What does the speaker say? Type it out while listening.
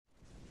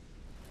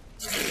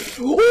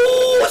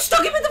Oh,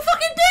 stuck him in the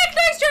fucking dick!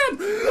 Nice job!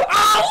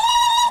 Oh!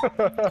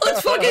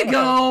 Let's fucking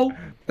go!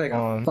 I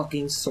got a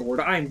fucking sword.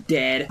 I'm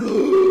dead.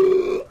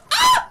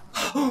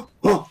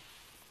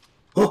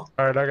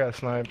 Alright, I got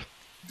sniped.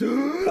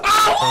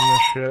 Oh!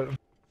 Shit.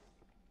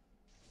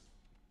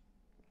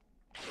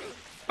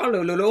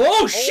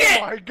 Oh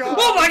shit! Oh my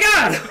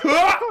god!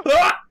 Oh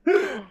my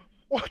god!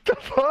 What the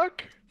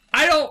fuck?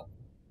 I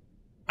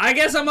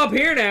guess I'm up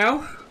here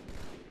now.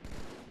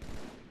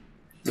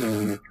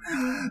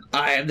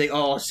 I am the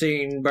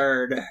all-seeing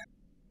bird.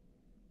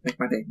 Make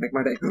my day, make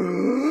my day.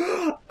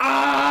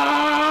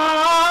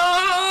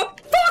 Ah!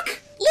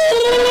 Fuck!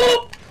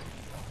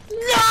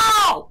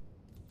 No!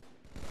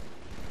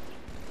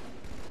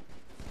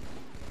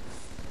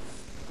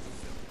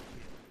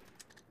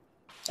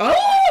 Oh!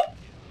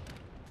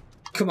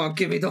 Come on,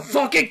 give me the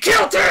fucking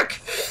kill tick!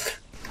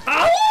 Oh!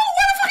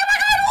 Where the fuck am I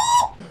going?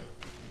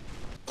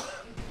 Oh!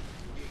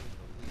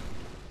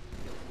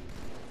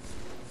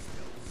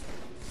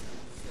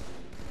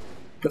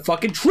 The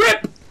fucking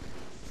trip!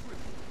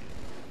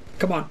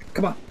 Come on,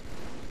 come on.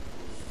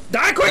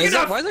 Die quick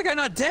enough! Why is that guy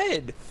not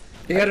dead?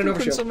 He had an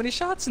overshield. So many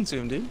shots into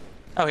him, dude.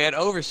 Oh, he had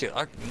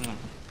overshield.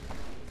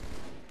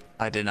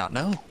 I did not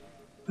know.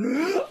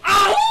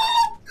 Oh!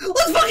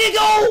 Let's fucking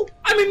go!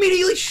 I'm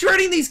immediately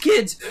shredding these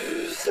kids!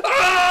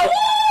 Oh!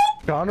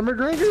 Conor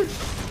McGregor?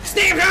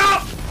 Stand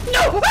out!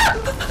 No!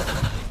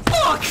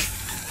 Fuck!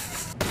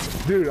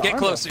 Dude, Get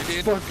closer,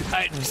 dude.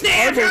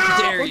 Stand out!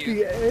 Dare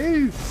you?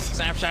 Ace.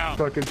 Snapshot.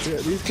 Fucking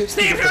shit. These kids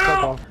Stand get the fuck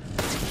out! off.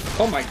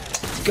 Oh my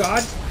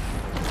god.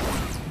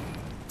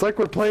 It's like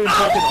we're playing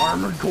fucking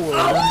Armored Core.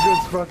 We're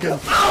just fucking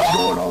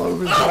going all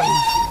over the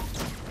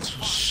place.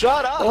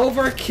 Shut up!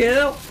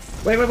 Overkill!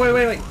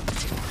 Wait.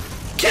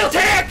 Kill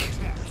tech!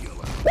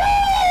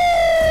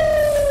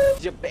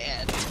 You're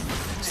bad.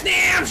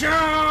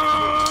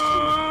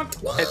 Snapshot!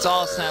 It's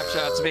all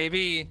snapshots,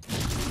 baby.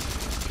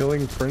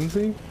 Killing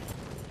Frenzy?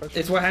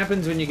 It's what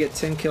happens when you get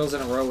 10 kills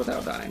in a row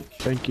without dying.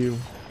 Thank you,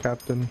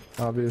 Captain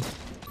Obvious.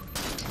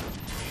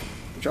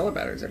 Controller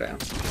batteries are down.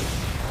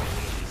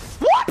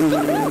 What?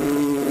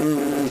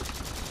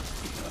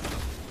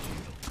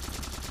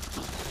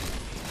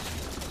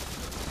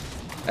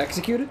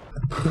 Executed?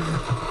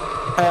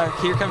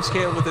 Here comes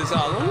Caleb with his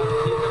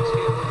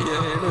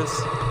Yeah, here it is.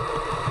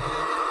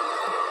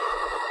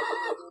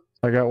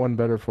 I got one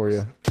better for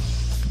you.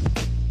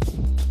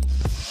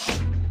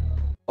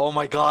 Oh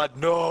my god,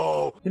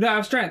 no! You know, I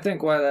was trying to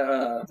think why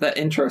that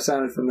intro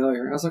sounded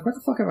familiar. I was like, where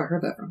the fuck have I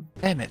heard that from?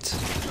 Damn it.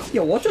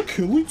 Yo, what's a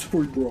killing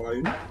spree,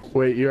 Brian?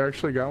 Wait, you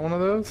actually got one of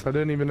those? I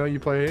didn't even know you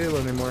play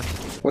Halo anymore.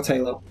 What's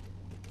Halo?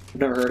 I've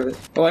never heard of it.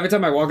 Well, every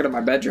time I walk into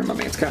my bedroom, I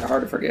mean, it's kind of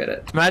hard to forget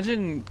it.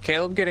 Imagine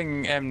Caleb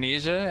getting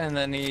amnesia and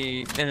then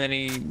he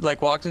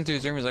like walked into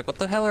his room. He's like, "What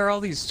the hell are all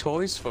these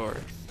toys for?"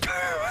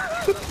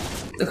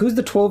 Who's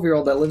the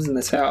 12-year-old that lives in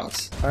this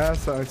house? I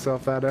ask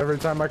myself that every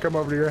time I come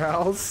over to your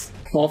house.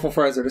 Waffle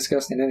fries are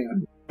disgusting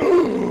anyway.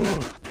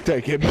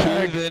 Take it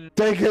back!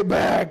 Take it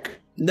back!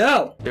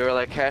 No! They were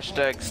like,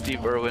 hashtag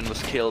Steve Irwin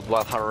was killed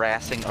while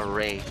harassing a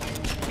Ray.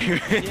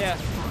 Yeah.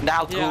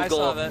 Now Yeah, I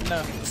saw Google that.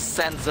 No.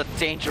 sends a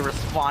dangerous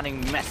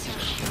spawning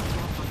message.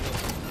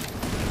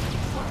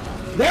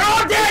 They're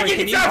all dead! You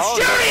can stop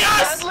shooting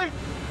us! Friendly.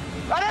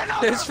 I didn't know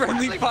There's there were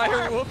friendly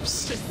fire.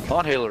 Whoops.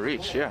 on Halo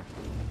Reach, yeah.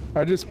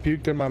 I just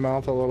puked in my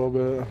mouth a little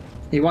bit.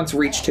 He wants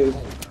Reach 2.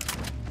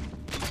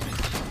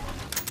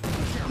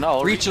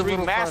 No, Reach a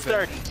little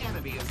remastered.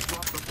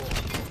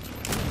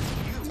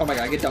 Oh my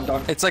god, get dumped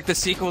on. It's like the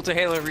sequel to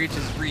Halo Reach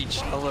is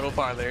Reach a little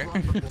farther.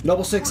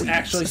 Noble 6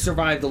 actually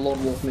survived the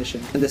Lone Wolf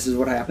mission, and this is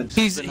what happened.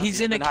 He's in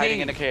a Been hiding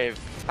cave. in a cave.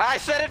 I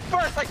said it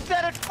first. I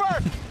said it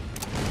first.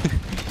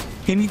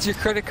 He needs your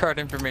credit card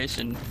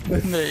information.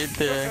 The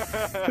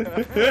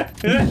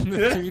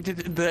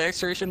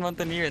expiration month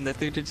and year and the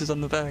 3 digits on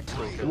the back.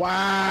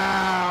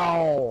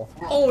 Wow!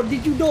 Oh,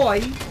 did you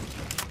die?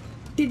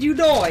 Did you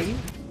die?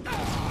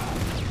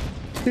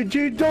 Did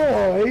you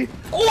die?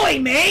 Oi,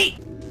 mate!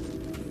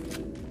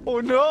 Oh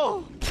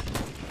no!